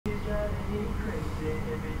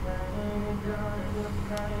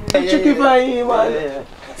Tricky for him, man.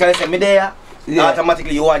 So I say me Deh Yah. Yeah.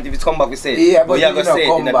 Automatically you want if it's come back we say it. Yeah, but you are you gonna say it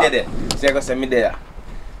come in a back. dead. So you gonna say me Deh Yah.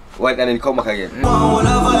 What and then come back again. I'll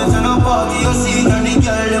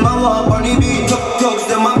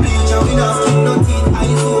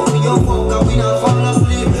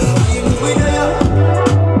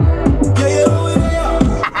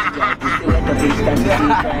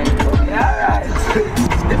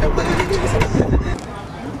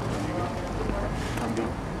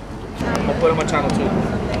put it on my channel too.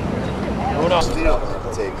 Who knows? Who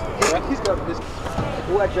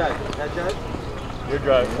I drive? I drive? You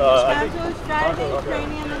drive. Marco's driving,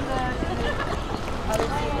 Kranium and the other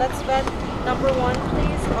seat. Let's bet number 1,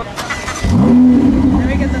 please. Let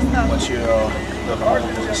me get the stuff. What's your the hard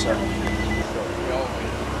business, sir?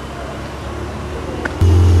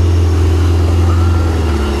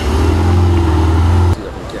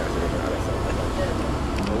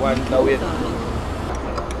 One, now wait.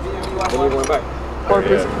 Then we're going back.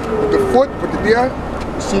 Purpose. With the foot, with the deer.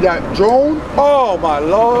 See that drone? Oh my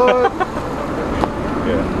lord.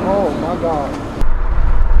 Yeah. Oh my god.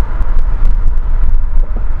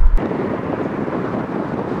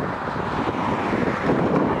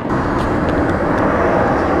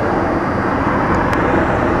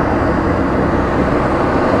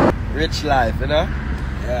 Rich life, you know?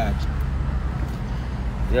 Yeah.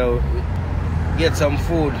 Yo, get some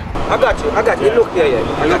food. I got you. Look there,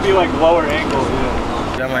 yeah. It'll be like lower angles.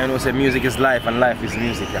 Yeah, man, you know, say music is life and life is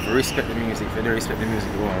music. You have to respect the music. If you don't respect the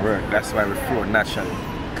music, it won't work. That's why we flow naturally. You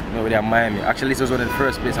know, we're in Miami. Actually, this was one of the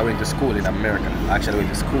first places I went to school in America. I actually went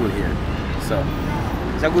to school here. So,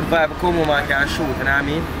 it's a good vibe. Come home and can shoot, you know what I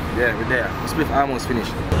mean? Yeah, we're there. The split almost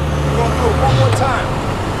finished. We're gonna do it one more time.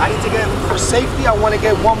 I need to get, for safety, I want to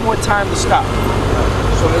get one more time to stop.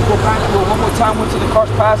 So let's go back and do it one more time until the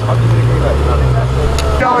cars pass. I'll give you the green light.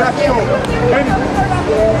 Yo, that's you.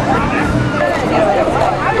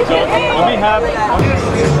 So let me have.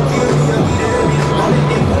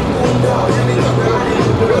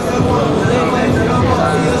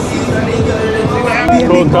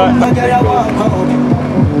 Cool cut.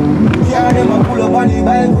 Yeah, them a pull up on the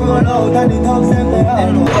bike, roll out and the dogs and they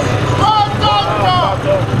all know.